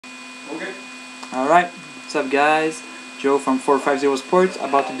Okay. Alright, what's up guys? Joe from 450 Sports,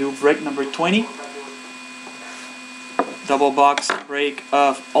 about to do break number 20. Double box break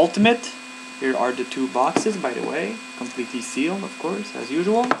of Ultimate. Here are the two boxes, by the way. Completely sealed, of course, as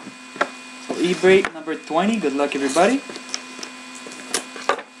usual. So e-break number 20, good luck everybody.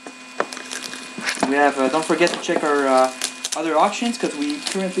 We have, don't forget to check our other auctions, because we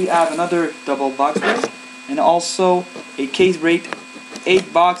currently have another double box break. And also a case break,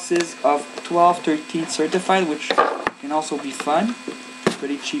 8 boxes of 12-13 certified, which can also be fun.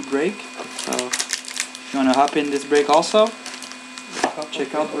 Pretty cheap break. So if you want to hop in this break also,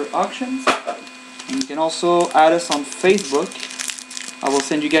 check out our auctions. And you can also add us on Facebook. I will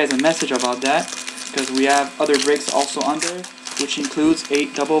send you guys a message about that, because we have other breaks also on there, which includes a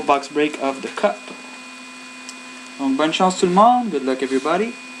double box break of the cup. Donc bonne chance tout le monde, good luck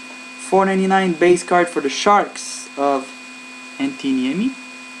everybody. $4.99 base card for the Sharks of Antiniemi.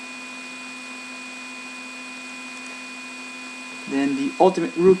 Then the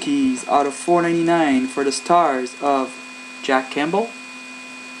Ultimate Rookies out of $4.99 for the Stars of Jack Campbell.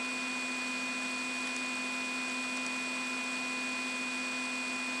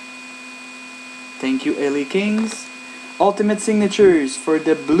 Thank you, LA Kings. Ultimate Signatures for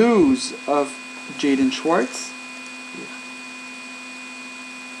the Blues of Jaden Schwartz.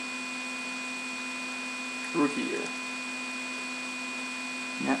 Rookie year.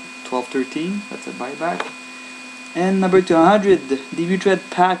 Yeah, 12-13, that's a buyback. And number 200, Debutred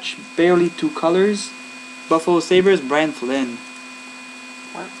patch, barely 2 colors. Buffalo Sabres, Brian Flynn.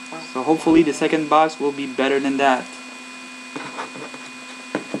 So hopefully the second box will be better than that.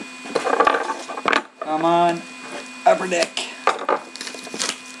 Come on, upper deck.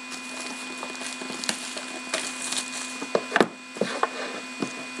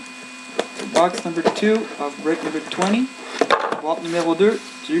 Box number 2 of break number 20. Boîte numéro 2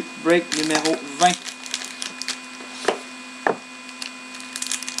 du break numéro 20.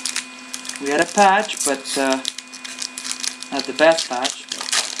 We had a patch, but not the best patch. But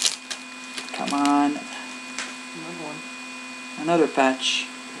come on. Another one. Another patch.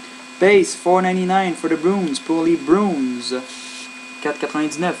 Base $4.99 for the Bruins. Poorly Bruins.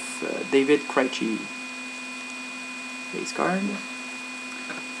 $4.99. David Krejci. Base card.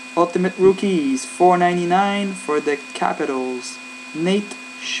 Ultimate Rookies $4.99 for the Capitals. Nate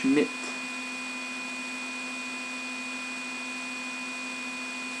Schmidt.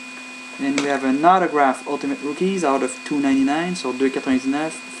 Then we have an autograph Ultimate Rookies out of $2.99, so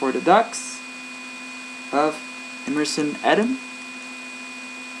 $2.99 for the Ducks of Emerson Adam.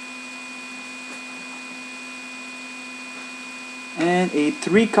 And a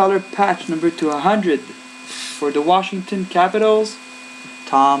 3-color patch number 200 for the Washington Capitals,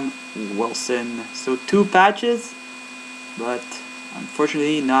 Tom Wilson. So 2 patches, but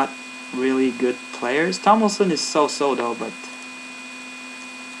unfortunately not really good players. Tom Wilson is so-so though, but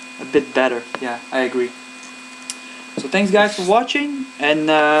a bit better. Yeah, I agree. So thanks guys for watching, and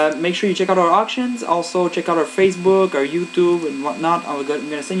make sure you check out our auctions. Also check out our Facebook, our YouTube and whatnot. I'm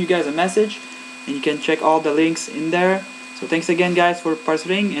gonna send you guys a message, and you can check all the links in there. So thanks again guys for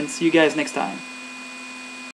participating, and see you guys next time.